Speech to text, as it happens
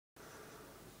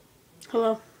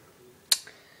Hello.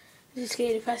 This is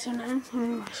Katie Faster now. I'm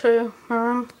going to show you my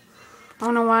room. I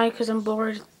don't know why, because I'm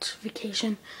bored. It's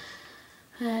vacation.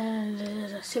 And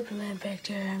there's a Superman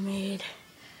picture I made.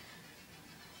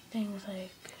 Things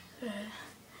like that.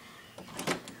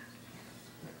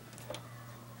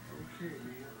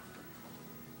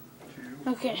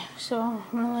 Okay, so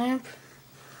my lamp.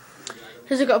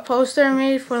 Here's like a poster I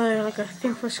made for like a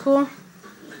thing for school.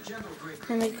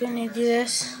 And they're gonna do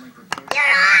this. You're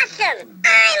awesome!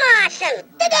 I'm awesome!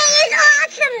 Today is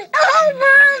awesome! The whole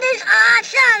world is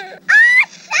awesome!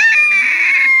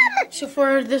 Awesome! So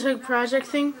for this like project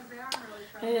thing,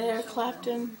 Eric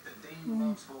Clapton.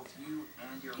 You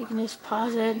can just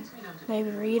pause it, maybe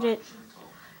read it.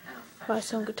 Buy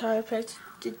some guitar picks.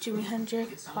 Did Jimi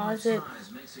Hendrix? Pause it.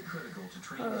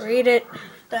 Or read it.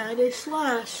 That is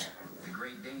Slash.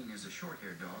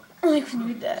 I can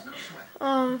read that.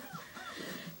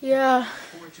 Yeah.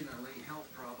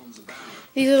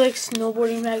 These are like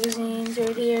snowboarding magazines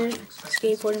right here,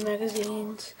 skateboarding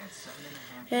magazines,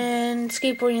 and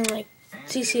skateboarding like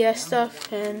CCS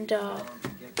stuff and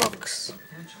books.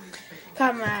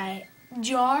 Got my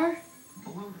jar,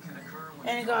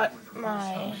 and I got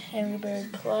my Angry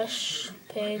Bird plush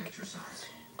pig,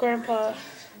 Grandpa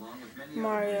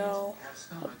Mario,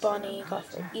 a bunny got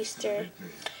for Easter.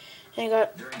 And I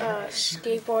got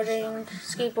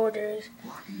skateboarders.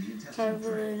 I've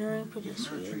been knowing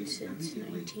pedestrian since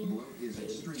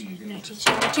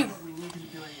 1972.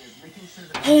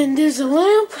 And there's a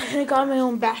lamp, and I got my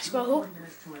own basketball hoop.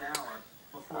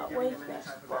 Wait,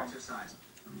 basketball.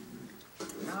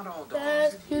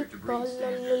 Basketball.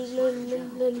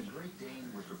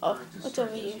 Oh, what's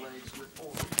over here?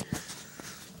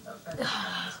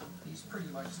 He's pretty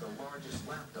much the largest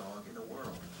lap dog in the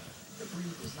world.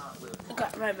 I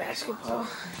got my basketball,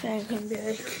 and I can be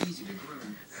like,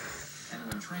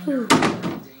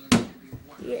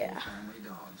 yeah.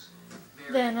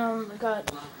 Then I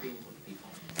got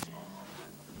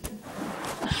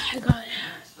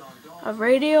a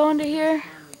radio under here,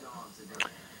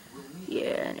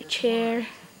 yeah, and a chair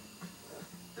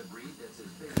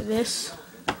for this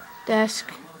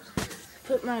desk.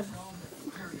 Put like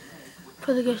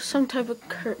some type of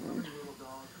curtain,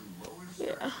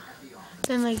 yeah.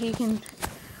 Then like you can,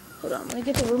 hold on, let me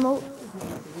get the remote.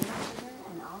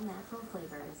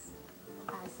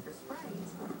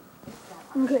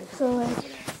 Okay, so like, I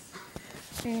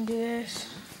can do this.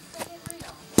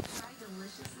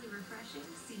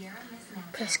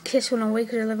 Press kiss when I wake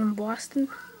because I live in Boston.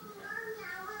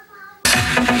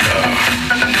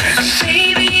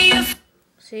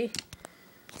 See?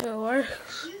 It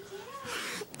works.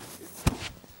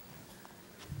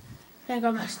 Then I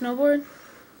got my snowboard.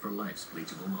 For life's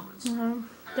bleachable moments.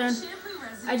 Then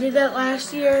I did that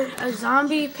last year, a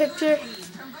zombie picture.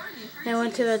 And I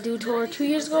went to the Do Tour 2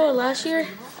 years ago, or last year.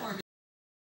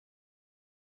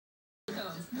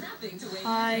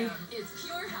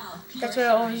 That's what I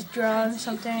always draw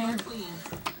something.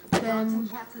 Then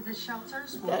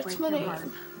that's my name.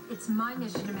 It's my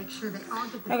mission to make sure they all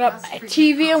get the I got my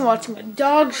TV, I'm watching a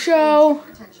dog show.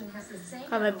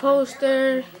 Got my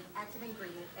poster,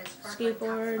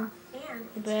 skateboard,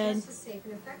 bed,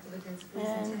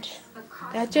 and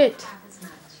that's it.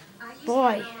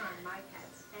 Boy.